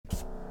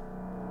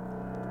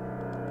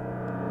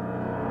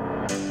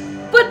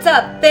What's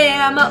up,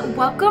 fam?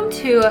 Welcome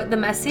to the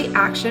Messy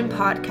Action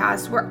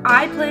Podcast, where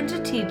I plan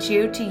to teach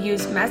you to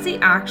use messy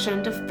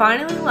action to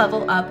finally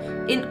level up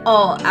in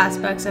all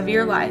aspects of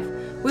your life.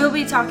 We will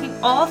be talking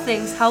all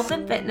things health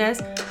and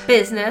fitness,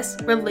 business,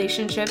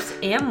 relationships,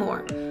 and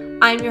more.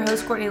 I'm your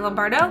host, Courtney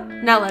Lombardo.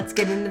 Now let's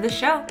get into the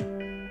show.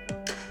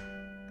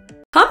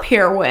 I'm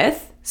here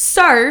with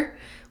Sir.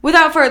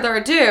 Without further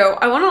ado,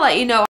 I want to let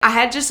you know I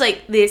had just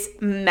this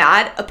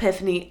mad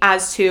epiphany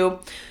as to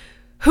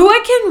who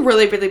I can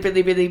really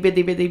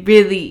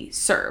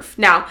serve.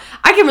 Now,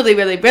 I can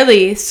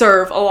really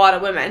serve a lot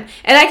of women,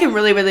 and I can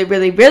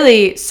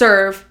really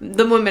serve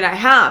the women I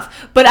have,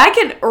 but I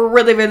can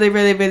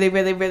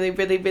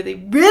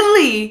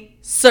really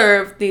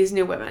serve these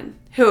new women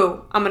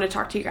who I'm going to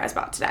talk to you guys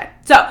about today.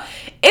 So,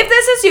 if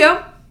this is you,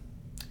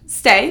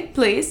 stay,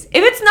 please.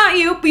 If it's not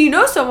you, but you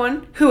know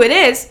someone who it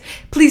is,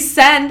 please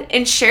send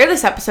and share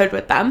this episode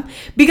with them,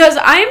 because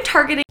I am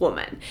targeting a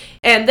woman.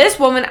 And this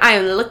woman I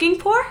am looking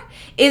for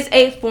is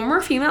a former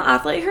female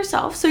athlete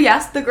herself. So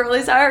yes, the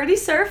girlies I already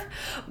serve,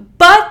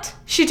 but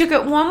she took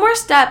it one more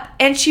step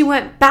and she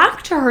went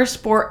back to her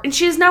sport and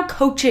she is now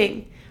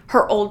coaching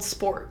her old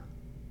sport.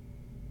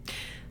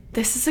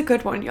 This is a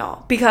good one,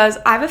 y'all, because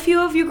I have a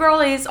few of you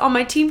girlies on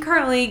my team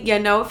currently. You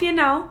know if you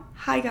know.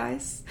 Hi,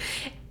 guys.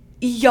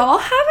 Y'all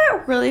have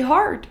it really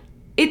hard.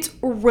 It's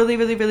really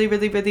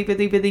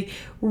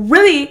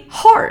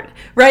hard,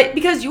 right?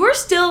 Because you are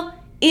still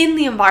in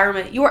the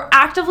environment. You are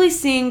actively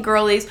seeing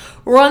girlies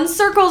run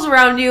circles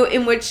around you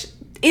in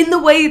the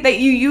way that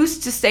you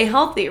used to stay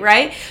healthy,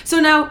 right? So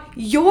now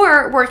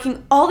you're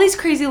working all these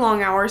crazy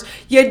long hours.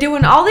 You're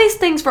doing all these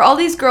things for all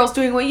these girls,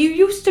 doing what you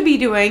used to be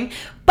doing,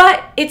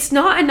 but it's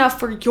not enough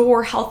for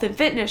your health and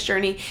fitness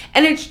journey,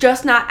 and it's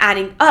just not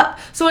adding up.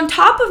 So on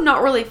top of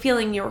not really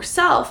feeling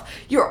yourself,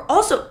 you're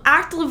also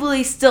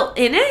actively still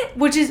in it,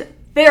 which is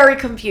very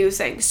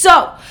confusing.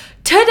 So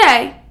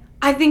today,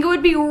 I think it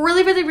would be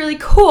really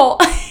cool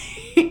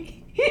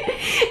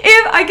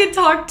if I could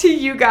talk to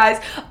you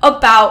guys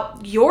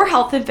about your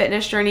health and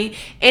fitness journey.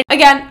 And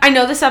again, I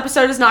know this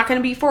episode is not going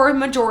to be for a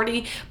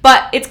majority,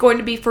 but it's going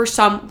to be for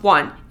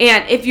someone.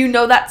 And if you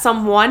know that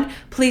someone,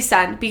 please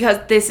send, because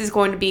this is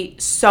going to be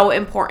so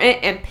important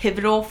and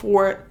pivotal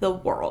for the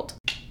world.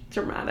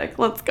 Dramatic.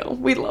 Let's go.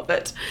 We love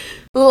it.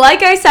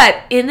 Like I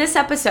said, in this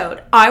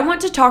episode, I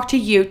want to talk to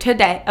you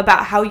today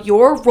about how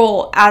your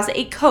role as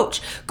a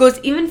coach goes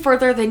even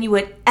further than you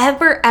would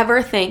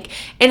ever think,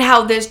 and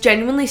how this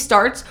genuinely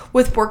starts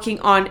with working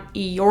on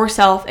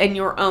yourself and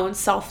your own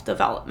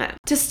self-development.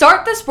 To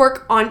start this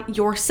work on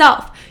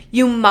yourself,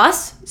 you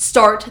must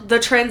start the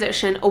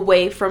transition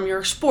away from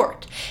your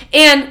sport.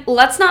 And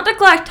let's not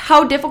neglect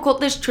how difficult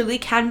this truly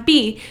can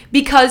be,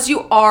 because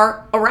you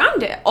are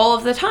around it all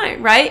of the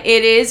time, right?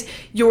 It is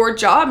your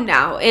job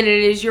now, and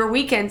it is your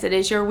weekends, it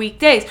is your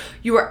weekdays.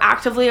 You are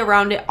actively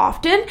around it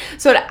often.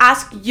 So to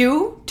ask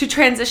you to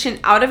transition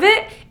out of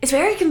it is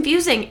very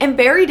confusing and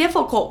very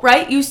difficult,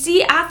 right? You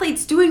see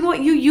athletes doing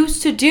what you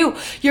used to do.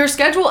 Your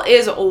schedule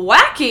is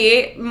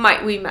wacky,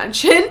 might we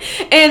mention,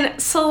 and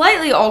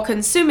slightly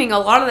all-consuming a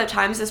lot of the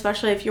times,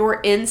 especially if you're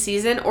in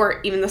season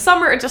or even the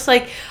summer. It's just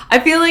I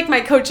feel like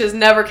my coaches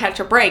never catch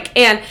a break,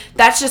 and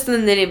that's just the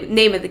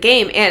name of the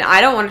game. And I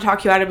don't want to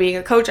talk you out of being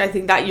a coach. I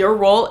think that your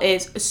role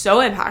is so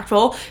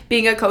impactful.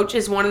 Being a coach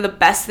is one of the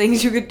best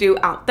things you could do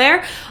out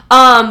there.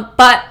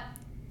 But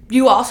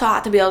you also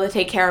have to be able to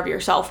take care of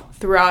yourself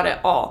throughout it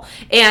all.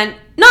 And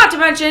not to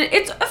mention,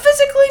 it's a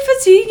physically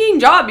fatiguing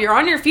job. You're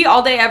on your feet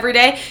all day, every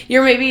day.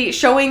 You're maybe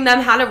showing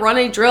them how to run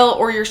a drill,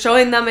 or you're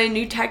showing them a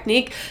new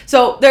technique.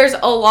 So there's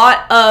a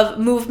lot of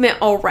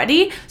movement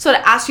already. So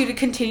to ask you to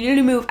continue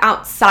to move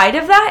outside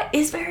of that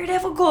is very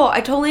difficult.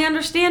 I totally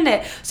understand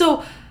it.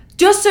 So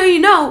just so you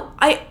know,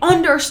 I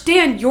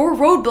understand your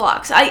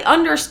roadblocks. I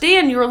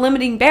understand your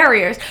limiting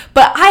barriers,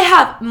 but I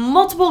have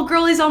multiple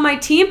girlies on my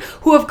team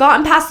who have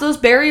gotten past those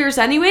barriers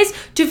anyways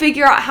to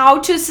figure out how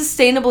to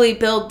sustainably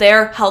build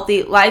their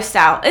healthy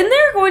lifestyle. And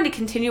they're going to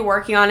continue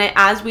working on it,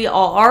 as we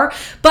all are.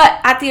 But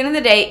at the end of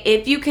the day,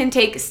 if you can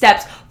take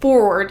steps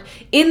forward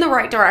in the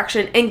right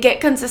direction and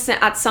get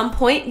consistent, at some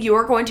point, you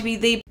are going to be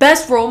the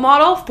best role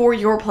model for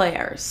your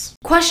players.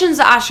 Questions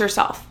to ask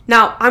yourself.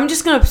 Now, I'm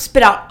just going to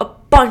spit out a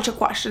bunch of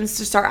questions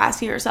to start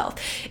asking yourself.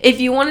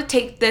 If you want to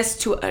take this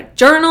to a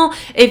journal,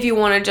 if you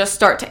want to just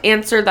start to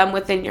answer them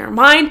within your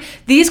mind,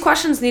 these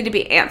questions need to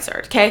be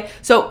answered, okay?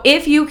 So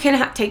if you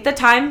can take the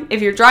time,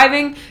 if you're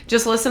driving,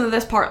 just listen to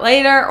this part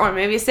later, or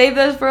maybe save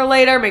this for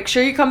later. Make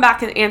sure you come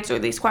back and answer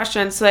these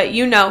questions so that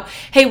you know,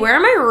 hey, where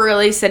am I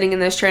really sitting in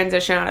this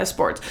transition out of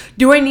sports?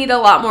 Do I need a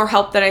lot more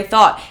help than I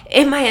thought?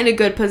 Am I in a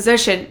good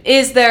position?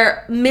 Is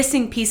there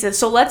missing pieces?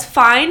 So let's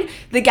find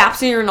the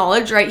gaps in your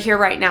knowledge right here,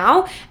 right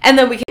now, and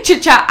then we can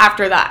chit-chat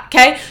after that,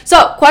 okay?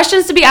 So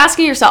questions to be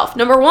asking yourself.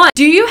 Number one,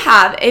 do you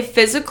have a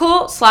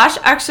physical /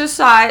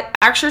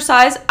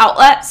 exercise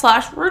outlet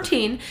 /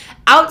 routine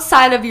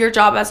outside of your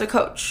job as a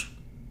coach?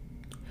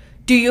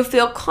 Do you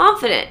feel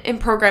confident in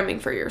programming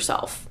for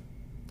yourself?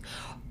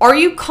 Are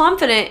you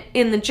confident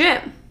in the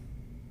gym?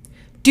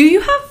 Do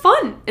you have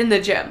fun in the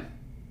gym?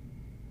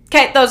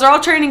 Okay, those are all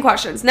training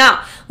questions.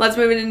 Now, let's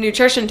move into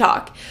nutrition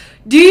talk.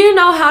 Do you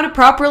know how to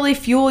properly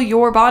fuel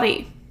your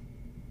body?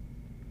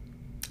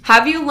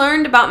 Have you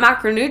learned about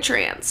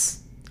macronutrients?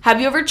 Have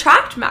you ever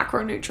tracked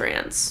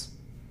macronutrients?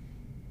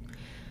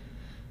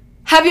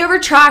 Have you ever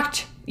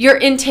tracked your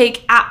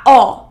intake at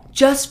all,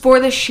 just for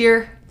the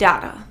sheer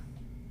data?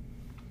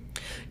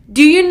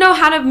 Do you know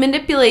how to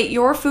manipulate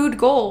your food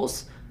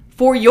goals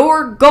for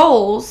your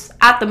goals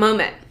at the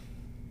moment?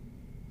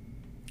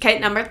 Okay,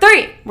 number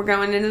 3, we're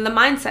going into the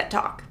mindset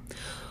talk.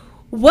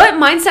 What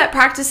mindset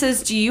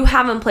practices do you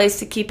have in place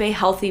to keep a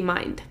healthy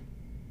mind?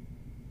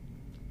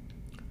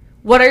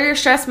 What are your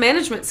stress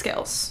management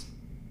skills?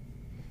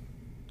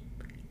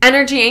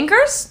 Energy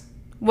anchors?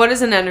 What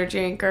is an energy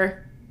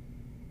anchor?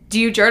 Do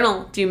you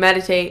journal? Do you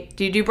meditate?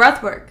 Do you do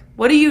breath work?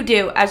 What do you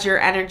do as your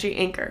energy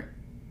anchor?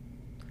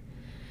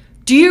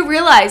 Do you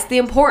realize the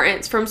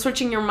importance from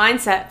switching your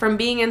mindset from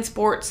being in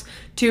sports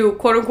to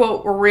quote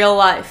unquote real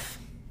life?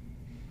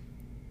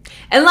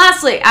 And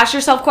lastly, ask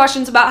yourself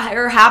questions about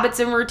your habits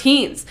and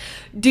routines.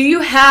 Do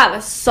you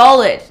have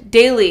solid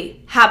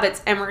daily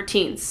habits and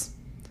routines?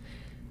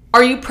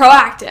 Are you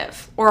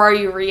proactive or are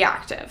you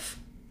reactive?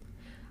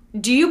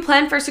 Do you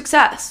plan for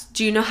success?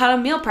 Do you know how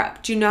to meal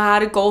prep? Do you know how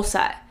to goal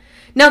set?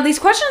 Now, these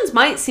questions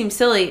might seem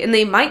silly and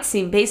they might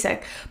seem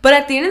basic, but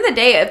at the end of the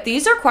day, if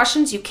these are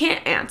questions you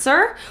can't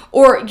answer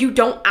or you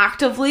don't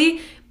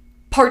actively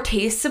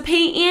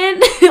participate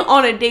in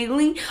on a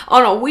daily,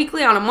 on a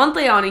weekly, on a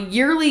monthly, on a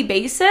yearly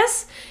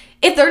basis,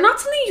 if they're not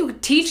something you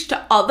teach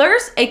to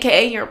others,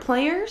 aka your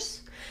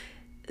players,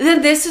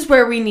 then this is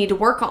where we need to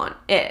work on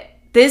it.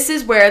 This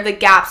is where the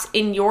gaps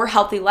in your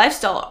healthy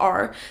lifestyle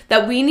are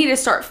that we need to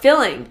start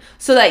filling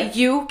so that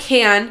you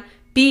can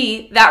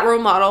be that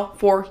role model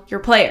for your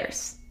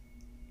players.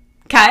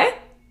 Okay?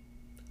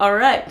 All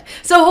right.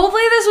 So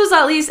hopefully this was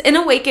at least an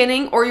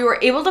awakening, or you were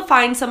able to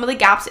find some of the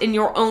gaps in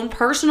your own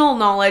personal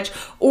knowledge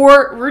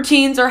or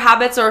routines or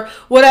habits or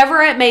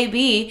whatever it may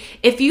be.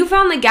 If you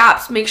found the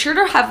gaps, make sure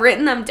to have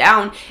written them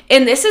down.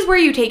 And this is where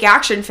you take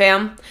action,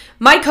 fam.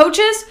 My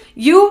coaches,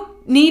 you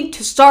need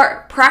to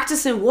start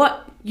practicing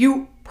what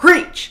you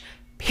preach.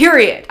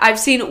 Period. I've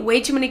seen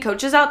way too many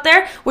coaches out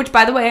there, which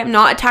by the way, I'm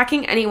not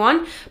attacking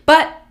anyone,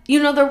 but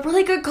they're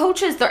really good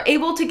coaches. They're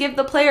able to give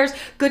the players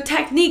good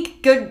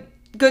technique,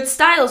 good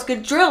styles,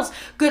 good drills,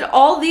 good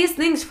all these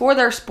things for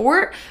their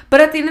sport. But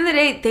at the end of the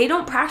day, they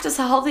don't practice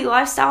a healthy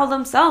lifestyle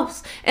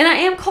themselves. And I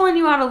am calling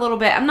you out a little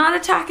bit. I'm not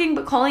attacking,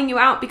 but calling you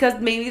out because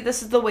maybe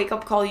this is the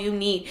wake-up call you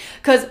need.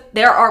 Because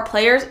there are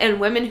players and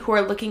women who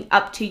are looking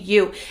up to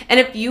you. And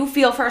if you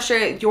feel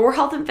frustrated with your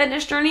health and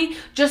fitness journey,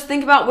 just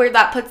think about where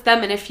that puts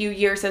them in a few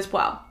years as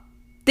well.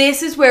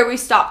 This is where we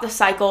stop the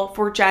cycle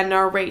for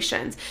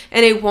generations,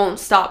 and it won't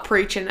stop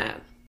preaching it.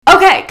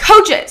 Okay,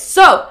 coaches,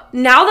 so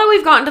now that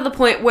we've gotten to the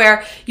point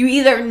where you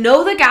either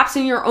know the gaps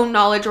in your own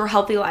knowledge or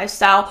healthy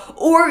lifestyle,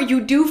 or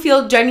you do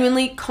feel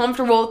genuinely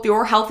comfortable with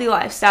your healthy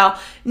lifestyle,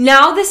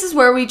 now this is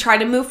where we try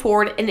to move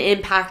forward and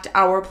impact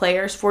our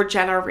players for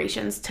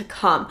generations to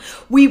come.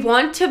 We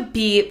want to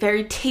be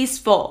very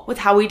tasteful with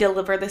how we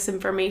deliver this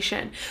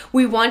information.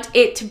 We want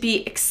it to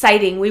be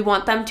exciting. We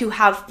want them to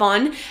have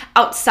fun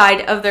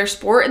outside of their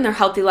sport and their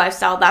healthy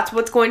lifestyle. That's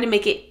what's going to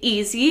make it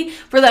easy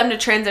for them to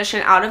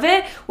transition out of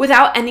it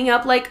without ending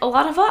up like a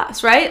lot of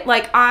us, right?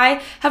 Like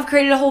I have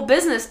created a whole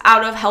business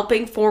out of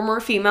helping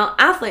former female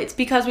athletes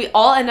because we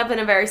all end up in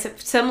a very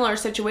similar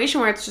situation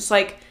where it's just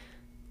like,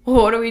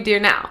 well, what do we do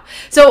now?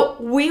 So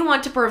we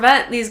want to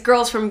prevent these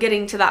girls from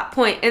getting to that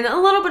point. And a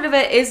little bit of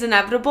it is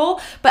inevitable,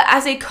 but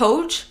as a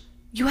coach,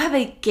 you have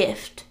a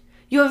gift.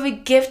 You have a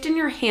gift in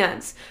your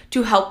hands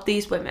to help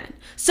these women.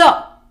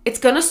 So it's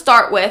going to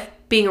start with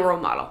being a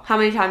role model. How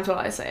many times will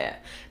I say it?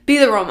 Be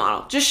the role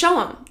model. Just show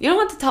them. You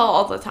don't have to tell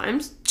all the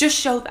times. Just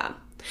show them.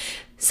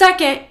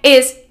 Second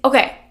is,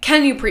 okay,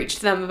 can you preach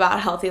to them about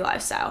a healthy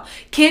lifestyle?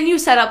 Can you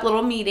set up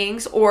little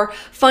meetings or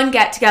fun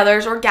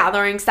get-togethers or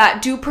gatherings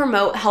that do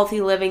promote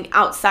healthy living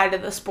outside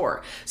of the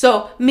sport?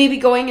 So maybe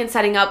going and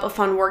setting up a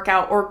fun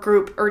workout or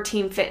group or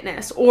team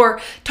fitness,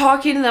 or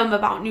talking to them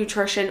about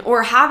nutrition,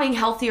 or having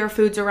healthier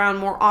foods around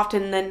more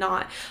often than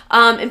not,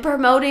 and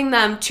promoting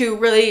them to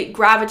really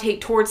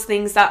gravitate towards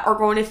things that are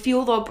going to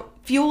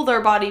fuel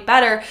their body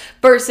better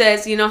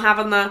versus,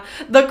 having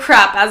the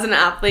crap as an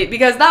athlete,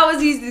 because that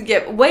was easy to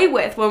get away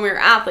with when we were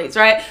athletes,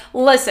 right?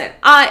 Listen,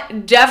 I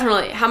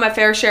definitely had my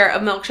fair share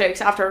of milkshakes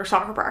after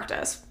soccer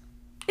practice.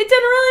 It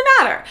didn't really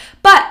matter.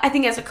 But I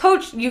think as a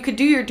coach, you could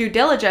do your due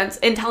diligence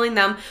in telling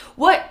them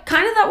what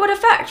kind of that would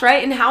affect,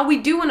 right? And how we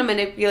do want to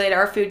manipulate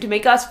our food to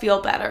make us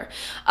feel better.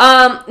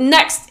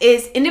 Next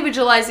is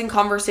individualizing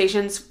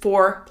conversations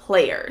for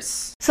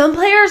players. Some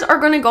players are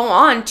going to go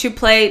on to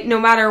play no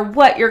matter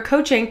what you're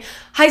coaching: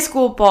 high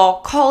school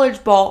ball,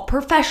 college ball,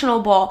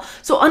 professional ball.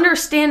 So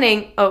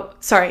understanding,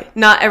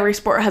 not every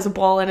sport has a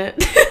ball in it.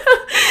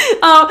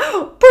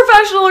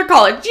 Professional or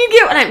college, you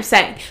get what I'm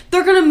saying.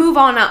 They're going to move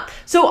on up.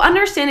 So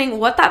understanding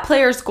what that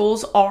player's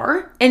goals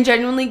are and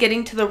genuinely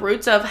getting to the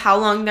roots of how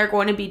long they're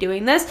going to be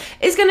doing this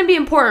is going to be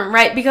important,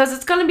 right? Because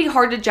it's going to be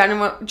hard to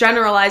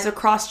generalize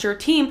across your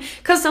team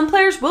because some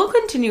players will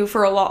continue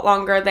for a lot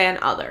longer than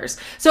others.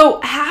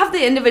 So have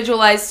the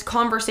individualized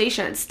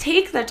conversations.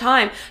 Take the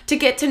time to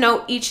get to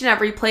know each and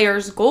every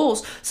player's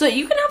goals so that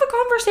you can have a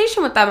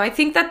conversation with them. I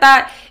think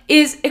that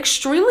is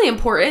extremely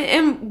important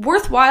and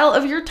worthwhile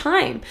of your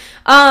time.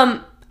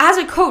 As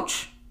a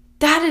coach,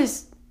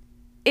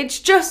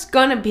 it's just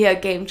gonna be a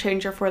game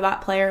changer for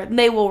that player.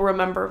 They will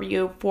remember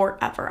you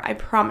forever, I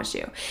promise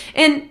you.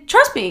 And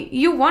trust me,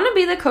 you want to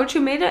be the coach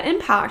who made an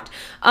impact.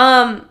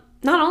 Not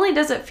only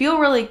does it feel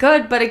really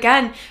good, but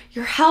again,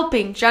 you're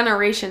helping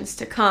generations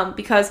to come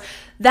because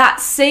that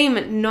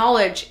same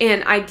knowledge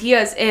and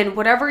ideas and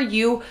whatever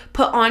you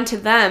put onto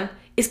them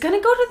is going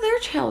to go to their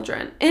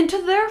children and to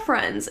their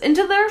friends and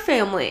to their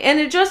family. And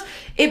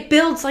it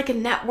builds like a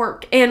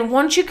network. And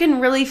once you can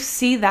really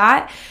see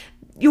that,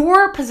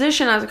 your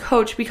position as a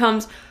coach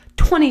becomes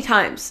 20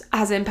 times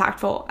as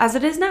impactful as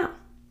it is now.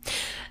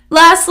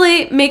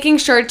 Lastly, making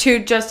sure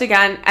to just,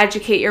 again,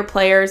 educate your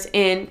players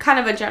in kind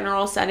of a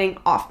general setting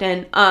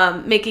often,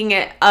 making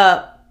it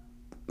a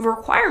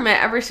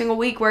requirement every single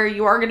week where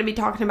you are going to be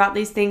talking about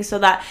these things so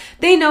that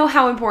they know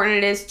how important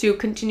it is to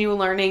continue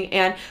learning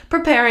and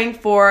preparing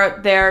for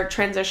their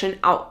transition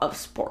out of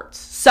sports.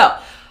 So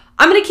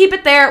I'm going to keep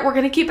it there. We're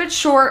going to keep it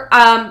short.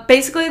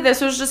 Basically,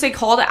 this was just a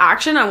call to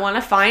action. I want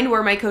to find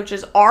where my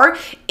coaches are.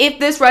 If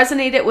this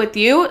resonated with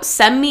you,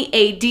 send me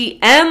a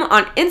DM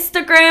on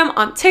Instagram,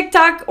 on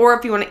TikTok, or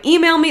if you want to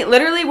email me,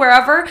 literally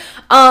wherever.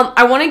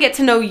 I want to get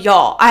to know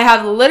y'all. I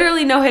have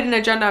literally no hidden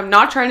agenda. I'm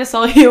not trying to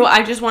sell you.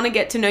 I just want to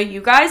get to know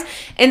you guys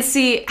and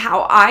see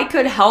how I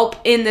could help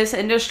in this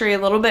industry a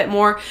little bit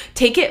more,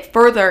 take it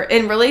further,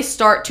 and really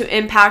start to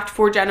impact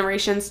for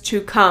generations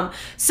to come.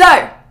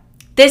 So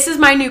this is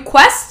my new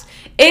quest.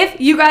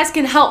 If you guys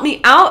can help me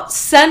out,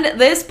 send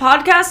this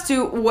podcast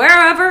to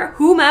wherever,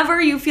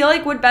 whomever you feel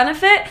like would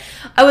benefit.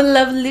 I would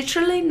love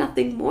literally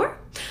nothing more.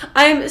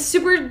 I'm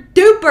super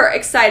duper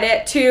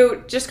excited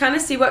to just kind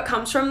of see what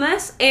comes from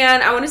this,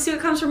 and I want to see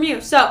what comes from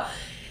you. So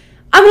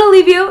I'm going to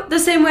leave you the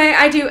same way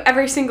I do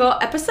every single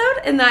episode,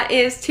 and that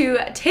is to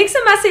take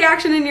some messy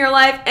action in your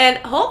life, and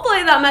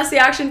hopefully that messy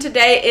action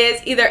today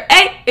is either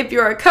A, if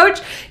you're a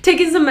coach,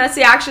 taking some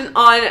messy action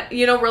on,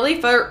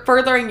 really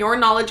furthering your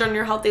knowledge on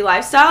your healthy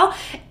lifestyle,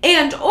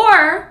 and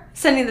or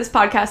sending this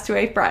podcast to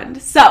a friend.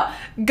 So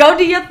go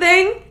do your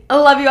thing. I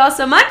love you all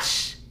so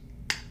much.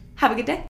 Have a good day.